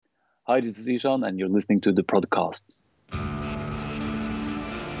Hi, this is Ishan, and you're listening to the podcast.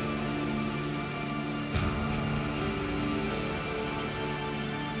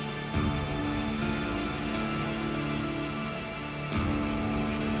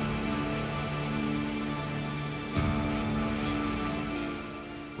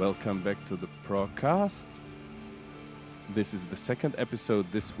 Welcome back to the Procast. This is the second episode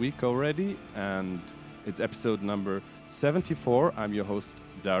this week already, and it's episode number 74. I'm your host,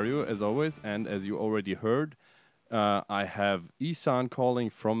 Dario, as always, and as you already heard, I have Isan calling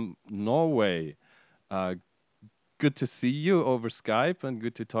from Norway. Good to see you over Skype and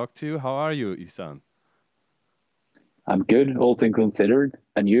good to talk to you. How are you, Isan? I'm good, all things considered.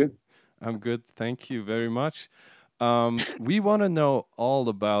 And you? I'm good, thank you very much. We want to know all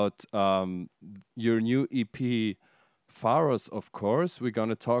about your new EP, Pharos, of course. We're going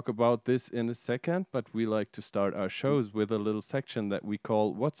to talk about this in a second, but we like to start our shows with a little section that we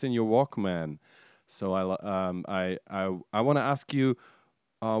call "What's in Your Walkman." So I want to ask you,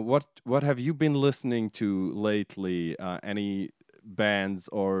 what have you been listening to lately? Any bands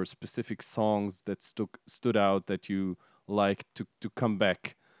or specific songs that stood out that you like to come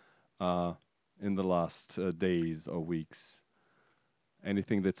back in the last days or weeks?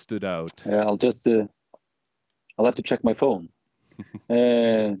 Anything that stood out? I'll have to check my phone.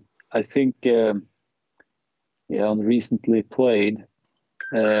 I think, on recently played,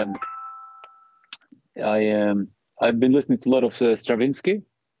 I've been listening to a lot of Stravinsky.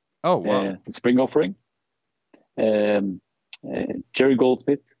 Oh, wow. The Spring Offering. Jerry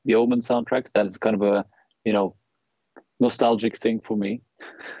Goldsmith, the Omen soundtracks. That is kind of a, nostalgic thing for me.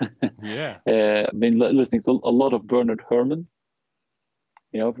 Yeah. I've been listening to a lot of Bernard Herrmann,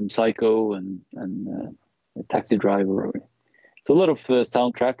 from Psycho and Taxi Driver. So a lot of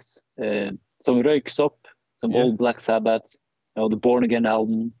soundtracks, some Röyksopp, some old Black Sabbath, the Born Again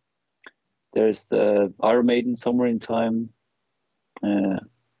album. There's Iron Maiden, Somewhere in Time.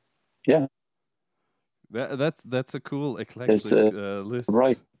 Yeah. That's a cool eclectic list.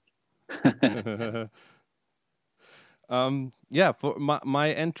 Right. For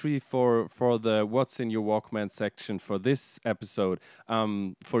my entry for the What's in Your Walkman section for this episode,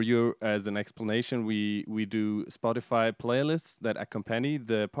 for you as an explanation, we do Spotify playlists that accompany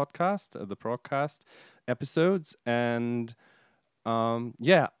the podcast, the broadcast episodes, and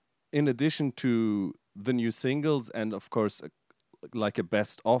in addition to the new singles and of course like a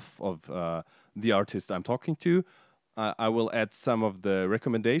best of the artist I'm talking to, I will add some of the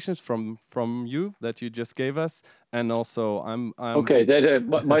recommendations from you that you just gave us, and also I'm okay. That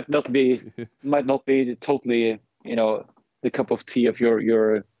might not be totally the cup of tea of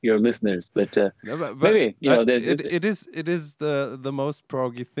your listeners, but maybe it is the most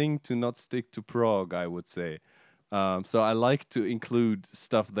proggy thing to not stick to prog, I would say. So I like to include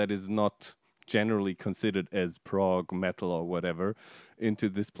stuff that is not generally considered as prog metal or whatever into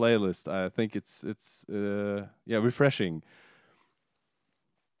this playlist. I think it's refreshing.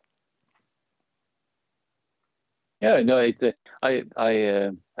 Yeah, no, it's I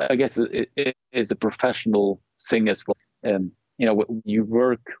guess it is a professional thing as well. You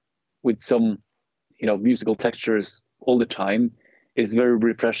work with some musical textures all the time. It's very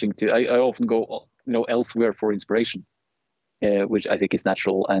refreshing to. I often go elsewhere for inspiration, which I think is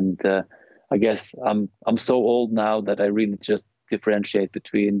natural. And I guess I'm so old now that I really just differentiate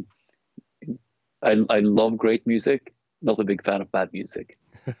between. I love great music, not a big fan of bad music,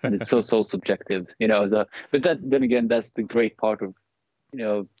 and it's so subjective, So, but then again, that's the great part of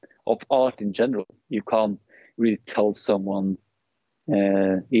of art in general. You can't really tell someone,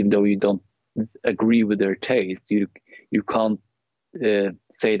 even though you don't agree with their taste, you can't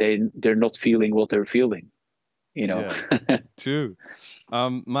say they're not feeling what they're feeling. Yeah, true.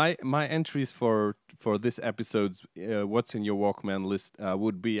 My entries for this episode's What's in Your Walkman list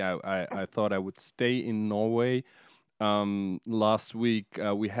would be I thought I would stay in Norway. Last week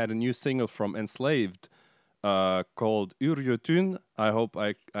we had a new single from Enslaved called Urjotun. I hope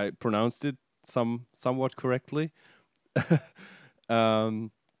I pronounced it somewhat correctly. It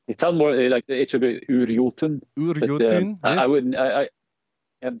sounds more like it should be Urjotun. Urjotun. Yes. I wouldn't.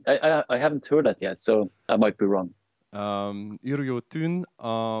 I haven't heard that yet, so I might be wrong. Urjotun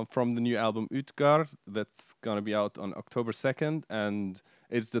from the new album Utgard that's gonna be out on October 2nd, and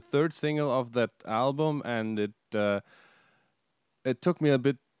it's the third single of that album, and it took me a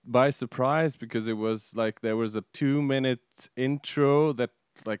bit by surprise because it was like there was a 2-minute intro that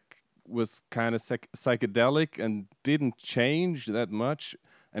like was kind of psychedelic and didn't change that much,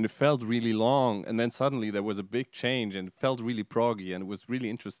 and it felt really long, and then suddenly there was a big change and it felt really proggy, and it was really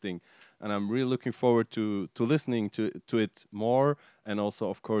interesting. and I'm really looking forward to listening to it more, and also,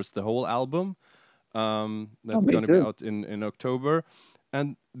 of course, the whole album. Oh, That's me going to be too. out in October.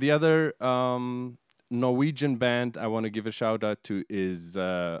 And the other Norwegian band I want to give a shout out to is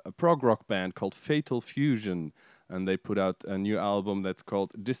a prog rock band called Fatal Fusion, and they put out a new album that's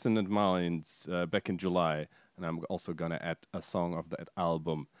called Dissonant Minds back in July, and I'm also gonna add a song of that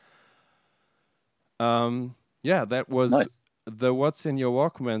album. Yeah, that was Nice. the What's in Your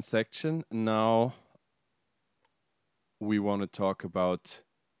Walkman section. Now we want to talk about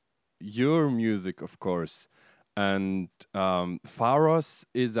your music, of course. And Pharos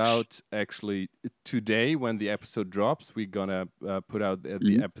is out actually today when the episode drops. We're gonna put out the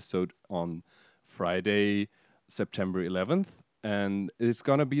Mhm. episode on Friday, September 11th. And it's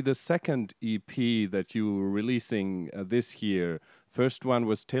gonna be the second EP that you're releasing this year. First one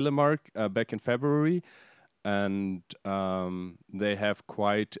was Telemark back in February, and they have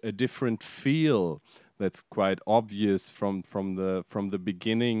quite a different feel that's quite obvious from the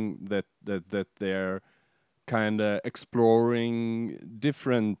beginning that they're kind of exploring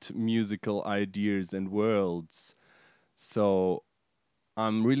different musical ideas and worlds. So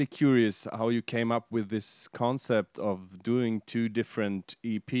I'm really curious how you came up with this concept of doing two different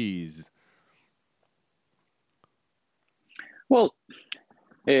EPs. Well,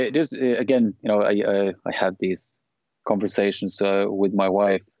 there's again, I had these conversations with my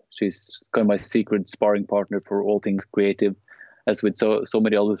wife. She's kind of my secret sparring partner for all things creative, as with so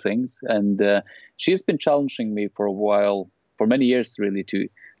many other things. And she's been challenging me for a while, for many years, really, to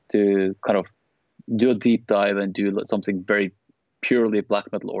kind of do a deep dive and do something very purely black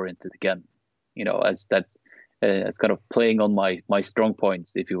metal oriented again. As that's as kind of playing on my strong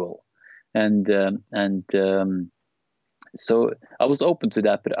points, if you will. And so I was open to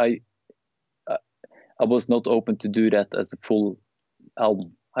that, but I was not open to do that as a full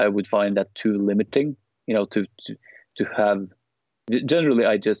album. I would find that too limiting, to have. Generally,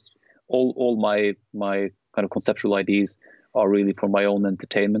 I just all my kind of conceptual ideas are really for my own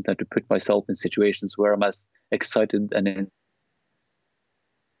entertainment and to put myself in situations where I'm as excited and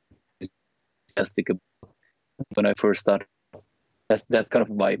enthusiastic when I first started. That's kind of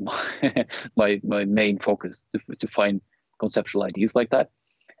my main focus to find conceptual ideas like that.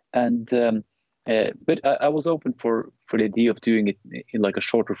 And but I was open for the idea of doing it in like a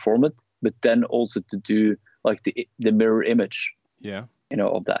shorter format, but then also to do like the mirror image, Yeah.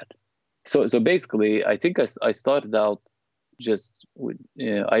 of that. So basically, I think I started out just with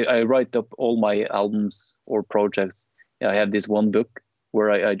I write up all my albums or projects. I have this one book where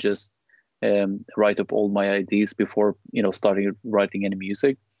I just write up all my ideas before starting writing any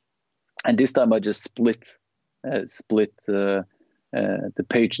music. And this time I just split the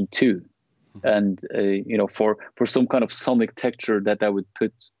page in two, and for some kind of sonic texture that I would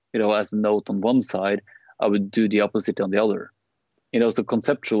put as a note on one side, I would do the opposite on the other. So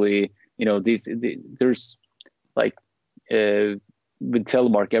conceptually, there's like with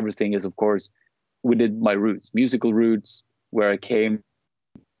Telemark, everything is of course within my roots, musical roots, where I came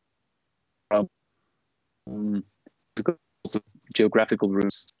from, also geographical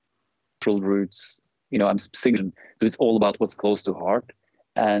roots, cultural roots. I'm singing, so it's all about what's close to heart.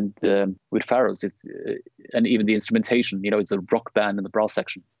 And with Pharos, it's and even the instrumentation, it's a rock band in the brass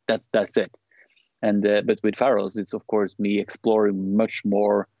section. That's it. And but with Pharos, it's of course me exploring much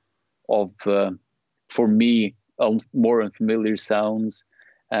more of, for me, more unfamiliar sounds.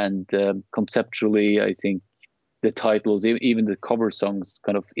 And conceptually, I think the titles, even the cover songs,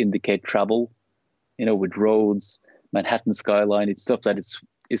 kind of indicate travel. With roads, Manhattan skyline. It's stuff that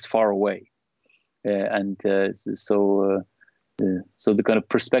is far away, and so the kind of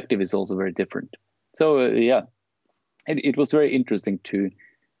perspective is also very different. So yeah, it was very interesting to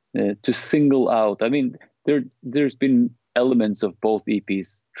single out. I mean, there's been elements of both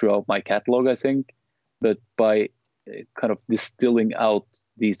EPs throughout my catalog, I think, but by kind of distilling out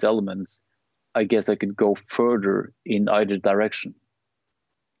these elements, I guess I could go further in either direction.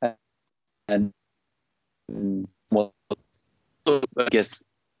 And so I guess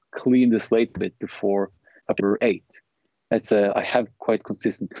clean the slate a bit before after 8. I have quite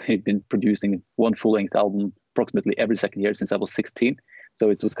consistently been producing one full-length album approximately every second year since I was 16. So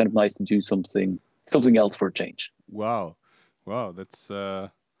it was kind of nice to do something else for a change. Wow, wow, that's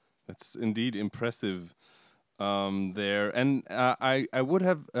indeed impressive. There, and I would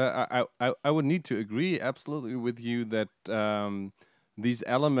have I would need to agree absolutely with you that these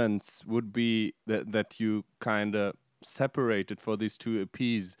elements would be that you kind of separated for these two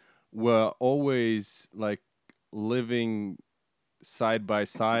EPs were always like living side by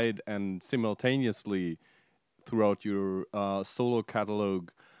side and simultaneously throughout your solo catalog.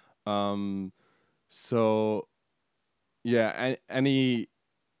 Um, so yeah, any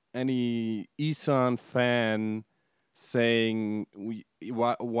Isan fan saying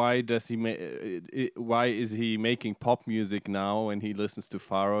why does he why is he making pop music now when he listens to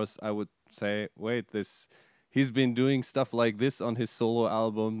Pharos? I would say, wait, this he's been doing stuff like this on his solo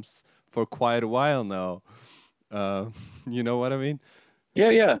albums for quite a while now. Uh, you know what I mean? Yeah,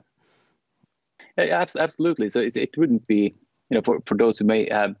 yeah, yeah, absolutely. So it wouldn't be, for those who may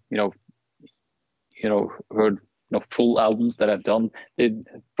have, heard, full albums that I've done, they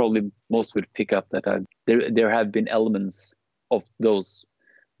probably most would pick up that there have been elements of those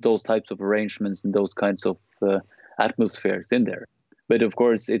types of arrangements and those kinds of atmospheres in there. But of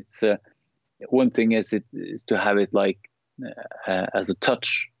course, it's one thing is to have it like as a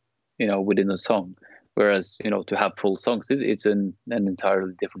touch, within a song, whereas to have full songs, it's an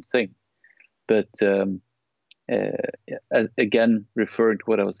entirely different thing. But as, again, referring to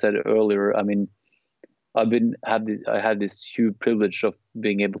what I was said earlier, I mean, I had this huge privilege of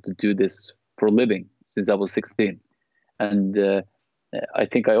being able to do this for a living since I was 16, and I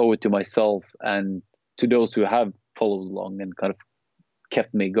think I owe it to myself and to those who have followed along and kind of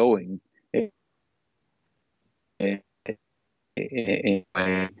kept me going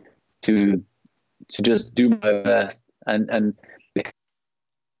to just do my best, and the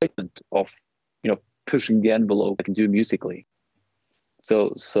excitement of pushing the envelope I can do musically.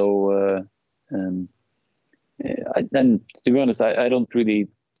 And to be honest, I don't really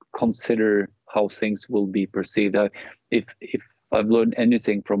consider how things will be perceived. If I've learned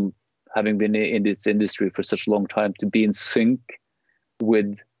anything from having been in this industry for such a long time, to be in sync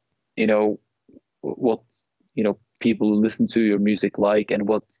with what people listen to your music like, and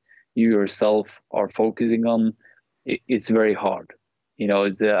what you yourself are focusing on, it's very hard.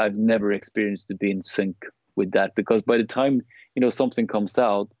 I've never experienced to be in sync with that, because by the time something comes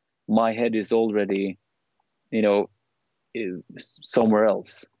out, my head is already somewhere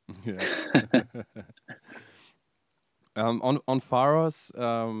else. Yeah. On Pharos,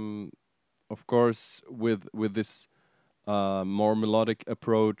 of course, with this more melodic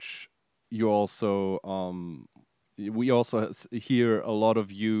approach, you also we also hear a lot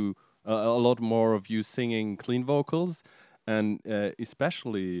of you, a lot more of you singing clean vocals, and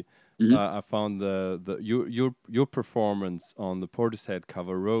especially I found the your performance on the Portishead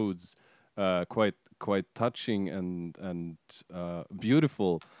cover Roads quite touching and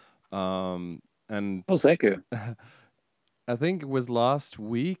beautiful. And Oh, thank you. I think it was last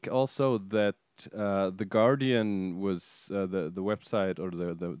week also that the Guardian was the website, or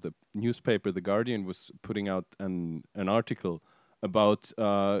the newspaper, the Guardian, was putting out an article about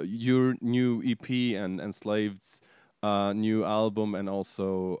your new EP and Enslaved's new album, and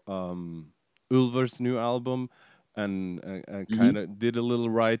also Ulver's new album, and kind of did a little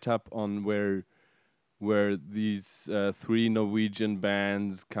write up on where these three Norwegian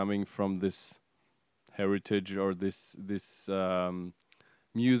bands coming from this heritage, or this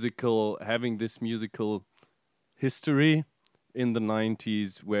musical, having this musical history in the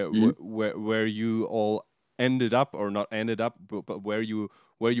 90s, where you all ended up, or not ended up, but where you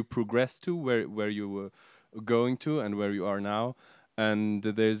progressed to, where you were going to, and where you are now. And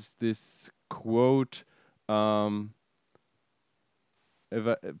there's this quote from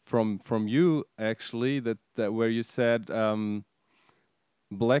you, actually, that where you said,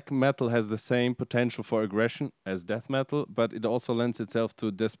 black metal has the same potential for aggression as death metal, but it also lends itself to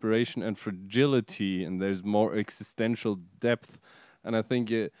desperation and fragility, and there's more existential depth. And I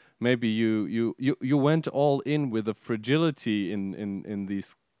think maybe you went all in with the fragility in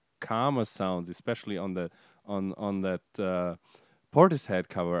these calmer sounds, especially on that Portishead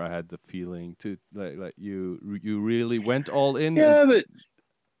cover. I had the feeling to like you really went all in. Yeah, but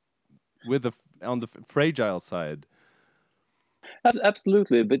with on the fragile side.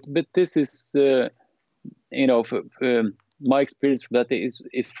 absolutely. But this is my experience from that is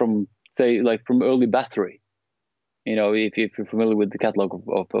from, say, like from early Bathory. If you're familiar with the catalog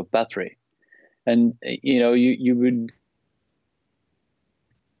of Bathory, and you would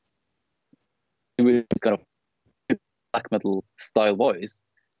with this kind of black metal style voice,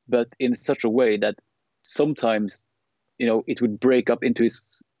 but in such a way that sometimes it would break up into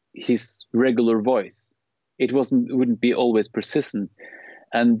his regular voice. It wouldn't be always persistent,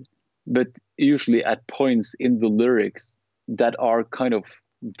 but usually at points in the lyrics that are kind of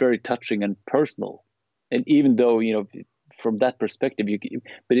very touching and personal. And even though from that perspective,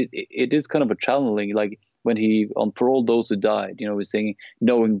 but it is kind of a challenging, like when he, on For All Those Who Died, he's saying,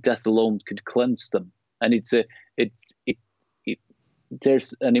 knowing death alone could cleanse them, and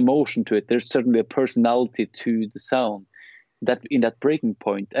there's an emotion to it. There's certainly a personality to the sound, that in that breaking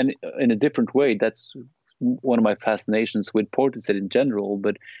point, and in a different way. That's one of my fascinations with Portishead in general,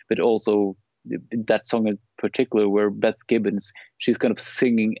 but also that song in particular, where Beth Gibbons, she's kind of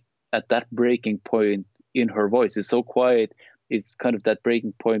singing at that breaking point in her voice. It's so quiet. It's kind of that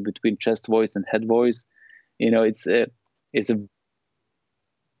breaking point between chest voice and head voice. It's a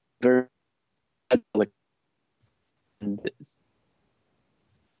very like,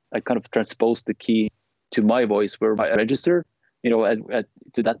 I kind of transposed the key to my voice where I register, to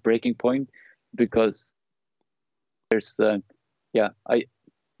that breaking point, because there's the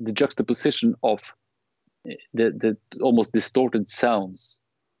juxtaposition of the almost distorted sounds,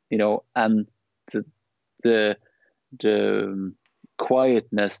 and the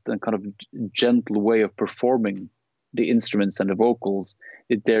quietness and kind of gentle way of performing the instruments and the vocals.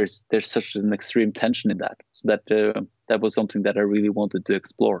 There's such an extreme tension in that, so that was something that I really wanted to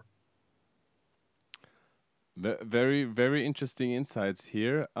explore. Very, very interesting insights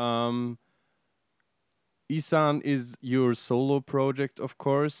here. Ihsahn is your solo project, of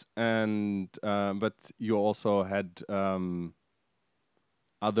course, and but you also had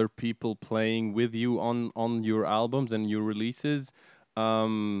other people playing with you on your albums and your releases.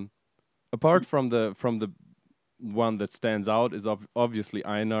 Apart from the one that stands out is obviously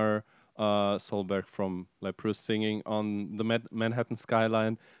Einar Solberg from Leprous singing on the Manhattan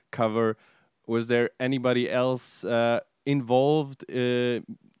Skyline cover. Was there anybody else involved in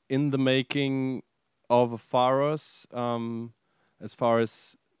the making of Pharos, as far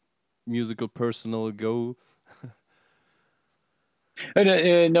as musical personnel go?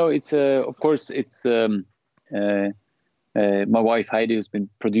 No, it's of course it's my wife Heidi, who's been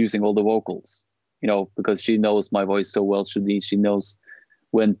producing all the vocals, because she knows my voice so well. She knows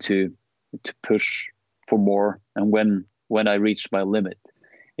when to push for more, and when I reach my limit.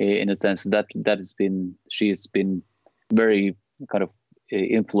 In a sense, she has been very kind of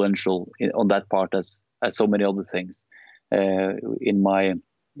influential on that part, as so many other things in my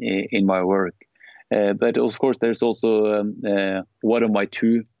work. But of course, there's also one of my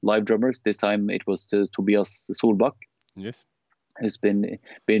two live drummers. This time it was Tobias Solbakk. Yes, who's been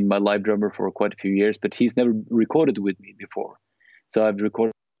my live drummer for quite a few years, but he's never recorded with me before. So I've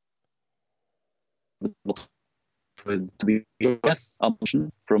recorded with Tobias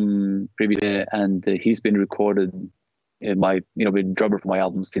Andersen from previous, and he's been recorded been drummer for my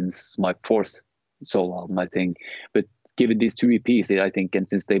album since my fourth solo album, I think. But given these two EPs, I think, and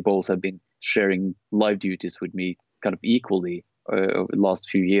since they both have been sharing live duties with me kind of equally over the last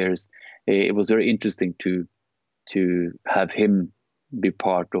few years, it was very interesting to have him be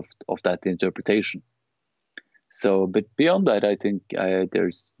part of that interpretation. So, but beyond that, I think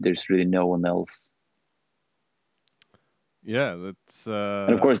there's really no one else. Yeah, that's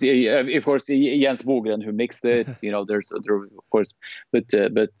and of course Jens Bogren, who mixed it. There's other, of course, but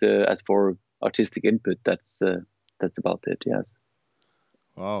as for artistic input, that's about it. Yes.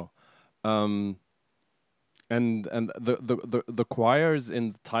 Wow. And the choirs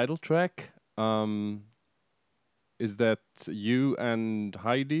in the title track, is that you and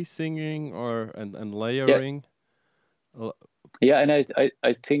Heidi singing and layering? Yeah, and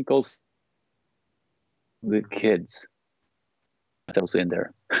I think also the kids. That's also in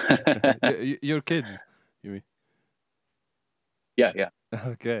there. Your kids, you mean? Yeah.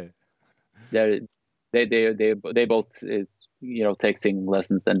 Okay. They both take singing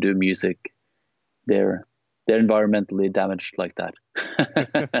lessons and do music. They're environmentally damaged like that.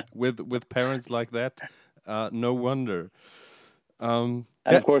 with parents like that, no wonder. And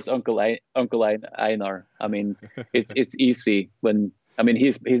of course, Uncle Einar. I mean, it's easy when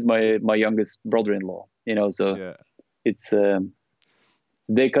he's my youngest brother-in-law. So yeah. It's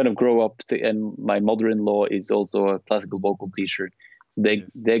so they kind of grow up, and my mother-in-law is also a classical vocal teacher. So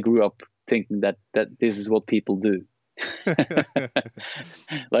they grew up thinking that this is what people do.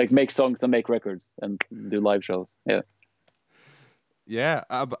 Like make songs and make records and do live shows. Yeah,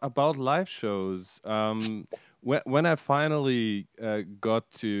 about live shows. When I finally got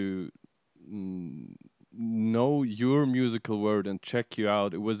to know your musical world and check you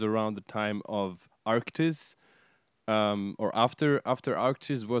out, it was around the time of Arctis, or after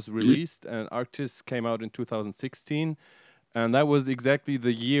Arctis was released, and Arctis came out in 2016. And that was exactly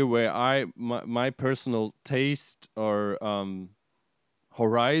the year where my personal taste or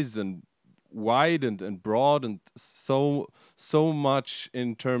horizon widened and broadened so much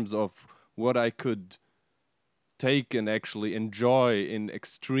in terms of what I could take and actually enjoy in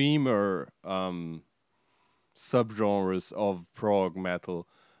extremer subgenres of prog metal.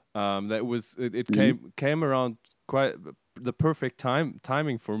 It came around quite the perfect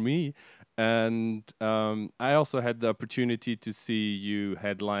timing for me. And I also had the opportunity to see you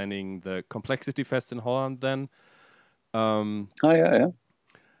headlining the Complexity Fest in Holland then. Oh yeah.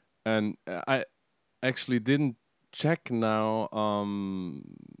 And I actually didn't check now on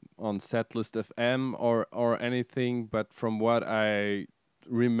Setlist FM or anything, but from what I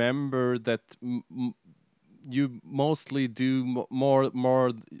remember, that you mostly do more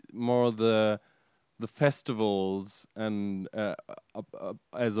the festivals and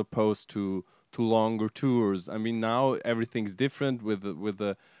as opposed to longer tours. I mean, now everything's different with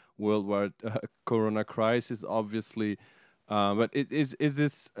the worldwide corona crisis, obviously. But is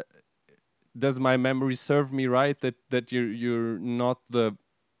this? Does my memory serve me right that you're not the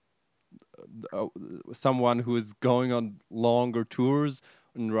someone who is going on longer tours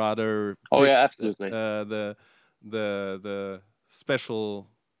and rather Oh yeah, picks absolutely. The special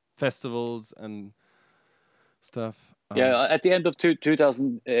festivals and stuff. Yeah, at the end of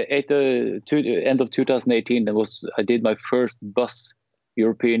 2008, end of 2018, I did my first bus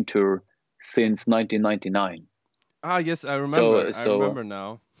European tour since 1999. Ah, yes, I remember. I remember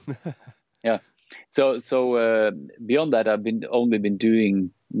now. Yeah. So beyond that, I've been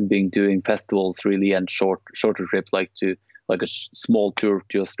doing festivals really, and shorter trips, like a small tour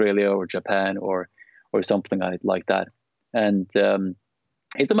to Australia or Japan or something like that. And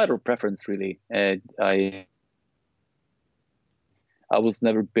it's a matter of preference, really. I was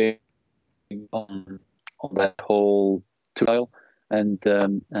never big on that whole tour style, and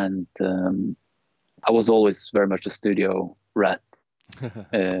I was always very much a studio rat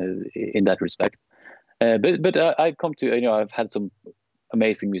in that respect. But I've come to, I've had some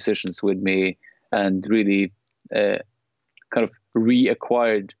amazing musicians with me, and really kind of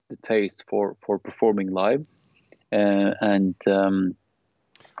reacquired the taste for performing live. Were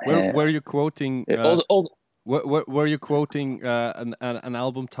you quoting? Were you quoting an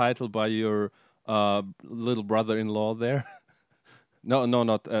album title by your little brother-in-law there? No,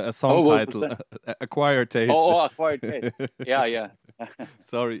 not a song title. Acquired Taste. Acquired Taste. Yeah.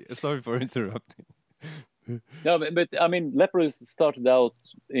 Sorry for interrupting. No, but I mean, Leprous started out,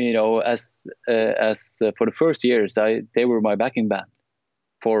 as for the first years, they were my backing band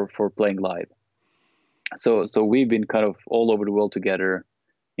for playing live. So we've been kind of all over the world together,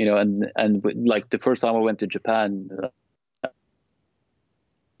 and like the first time I went to Japan,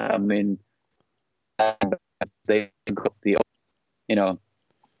 I mean, they got the,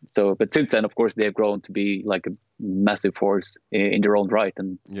 so, but since then, of course, they have grown to be like a massive force in their own right,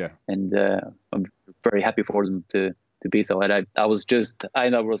 and I'm very happy for them to be so. And I was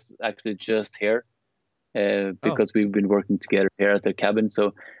actually just here because we've been working together here at their cabin.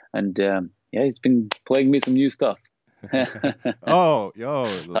 So, and he's been playing me some new stuff. You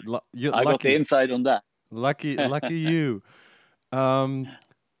I got the insight on that. Lucky you.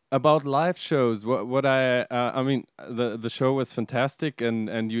 About live shows, what I mean, the show was fantastic,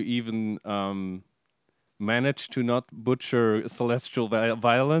 and you even managed to not butcher Celestial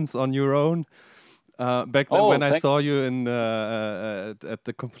Violence on your own. Back then, when I saw you in at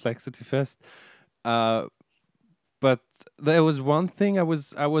the Complexity Fest, but there was one thing I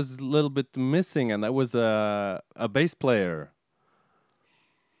was a little bit missing, and that was a bass player.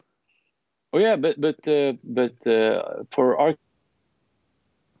 Oh yeah, but for Arctis,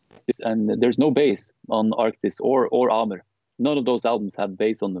 and there's no bass on Arctis or Amer. None of those albums have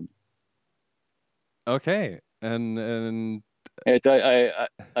bass on them. Okay, and it's I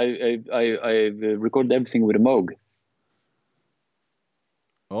recorded everything with a Moog.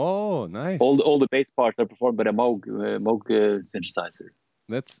 Oh, nice! All the bass parts are performed by a Moog synthesizer.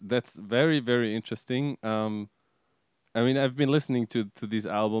 That's very, very interesting. I mean, I've been listening to these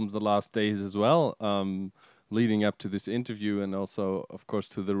albums the last days as well, leading up to this interview, and also, of course,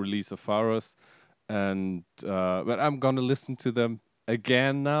 to the release of Pharos. And but I'm gonna listen to them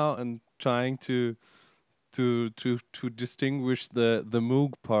again now, and trying to distinguish the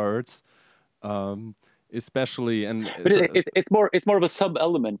Moog parts, especially. And but it's more of a sub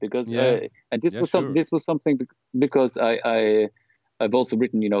element, because and this was something because I've also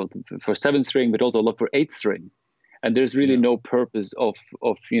written, for 7-string, but also a lot for 8-string. And there's really no purpose of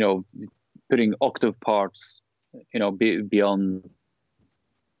putting octave parts, beyond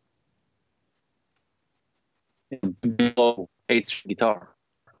below 8-string guitar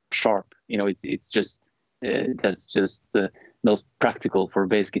sharp. It's just that's just not practical for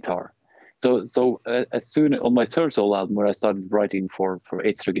bass guitar. So as soon on my third solo album, where I started writing for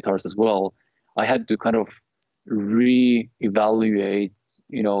 8-string guitars as well, I had to kind of re-evaluate,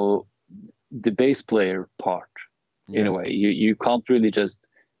 the bass player part. In a way, you can't really just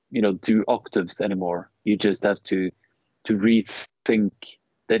do octaves anymore. You just have to rethink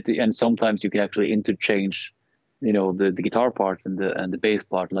and sometimes you can actually interchange, the guitar parts and the bass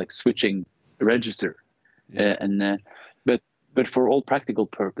part, like switching the register. Yeah. But for all practical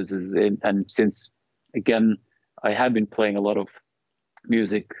purposes, and since again I have been playing a lot of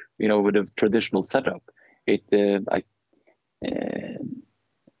music, with a traditional setup, it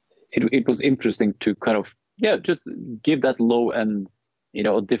was interesting to kind of just give that low end,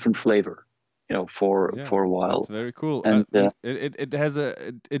 a different flavor, for a while. That's very cool. And it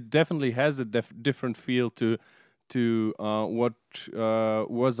definitely has a different feel to what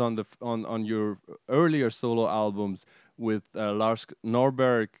was on your earlier solo albums with Lars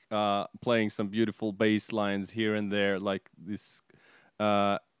Norberg playing some beautiful bass lines here and there, like this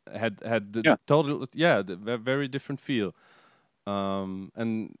had the total the very different feel,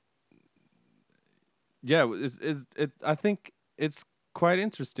 and I think it's quite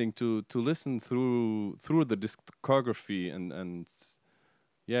interesting to listen through the discography and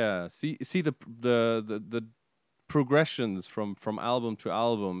see the progressions from album to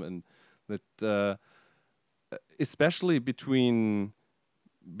album, and that especially between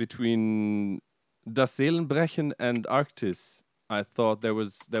Das Seelenbrechen and Arktis, I thought there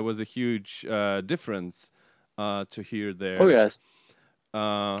was a huge difference to hear there. Oh yes,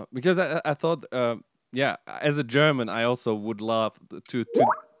 because I thought as a German I also would love to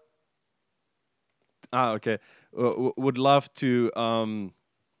would love to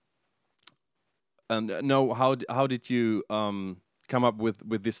know how did you come up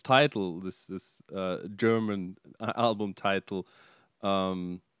with this title, this German album title,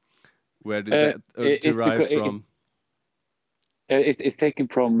 where did that derive from? It's taken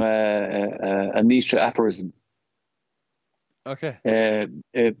from a Nietzsche aphorism. Okay.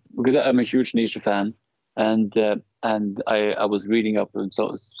 Because I'm a huge Nietzsche fan, and I was reading up on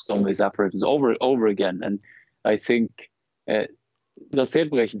some of his aphorisms over again, and I think Das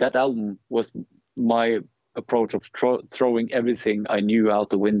Seelenbrechen, that album, was my approach of throwing everything I knew out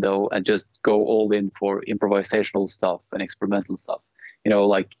the window and just go all in for improvisational stuff and experimental stuff.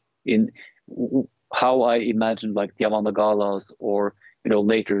 Like in how I imagined like the Amanda Galas or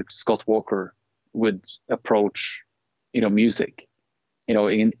later Scott Walker would approach music, in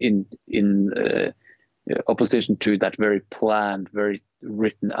opposition to that very planned, very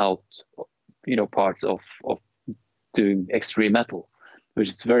written out, parts of doing extreme metal, which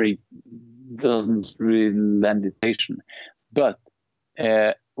is doesn't really lend attention. But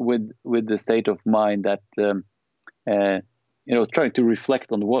with the state of mind that trying to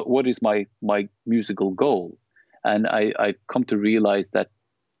reflect on what is my musical goal, and I come to realize that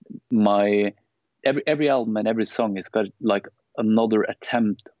every album and every song has got like another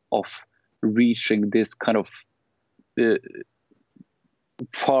attempt of reaching this kind of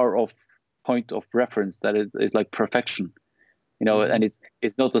far off point of reference that is like perfection, and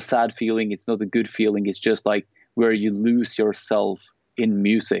it's not a sad feeling, it's not a good feeling, it's just like where you lose yourself in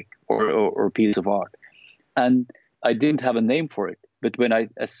music or a piece of art. And I didn't have a name for it, but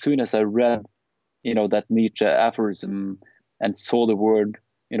as soon as I read that Nietzsche aphorism and saw the wording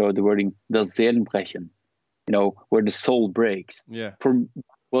Das Seelenbrechen, where the soul breaks,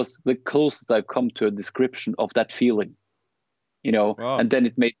 was the closest I've come to a description of that feeling, wow. And then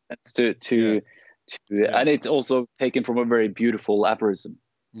it made sense to and it's also taken from a very beautiful aphorism.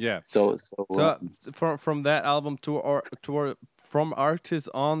 Yeah. So from that album from Arktis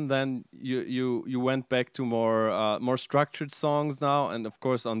on, then you went back to more structured songs now, and of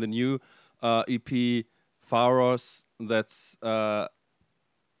course on the new EP Pharos, that's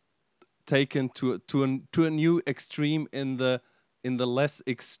taken to a new extreme in the less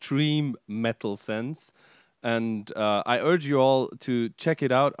extreme metal sense. And I urge you all to check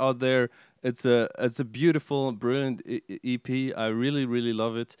it out there. It's a beautiful, brilliant EP. I really, really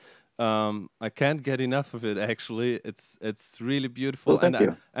love it. I can't get enough of it. Actually, it's really beautiful. Well, thank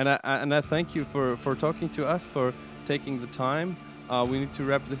you. And I thank you for talking to us, for taking the time. We need to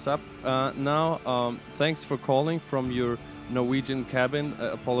wrap this up now. Thanks for calling from your Norwegian cabin.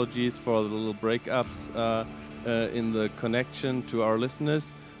 Apologies for the little breakups in the connection to our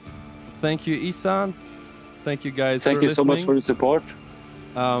listeners. Thank you, Ihsahn. Thank you guys for listening. Thank you so much for the support.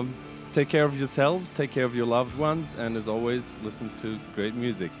 Take care of yourselves, take care of your loved ones, and as always, listen to great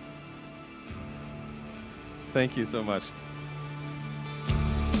music. Thank you so much.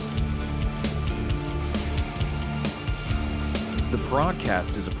 The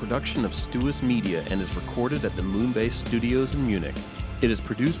broadcast is a production of Stuus Media and is recorded at the Moonbase Studios in Munich. It is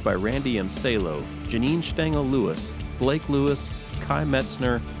produced by Randy M. Salo, Janine Stengel-Lewis, Blake Lewis, Kai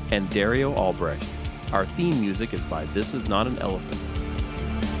Metzner, and Dario Albrecht. Our theme music is by This Is Not an Elephant.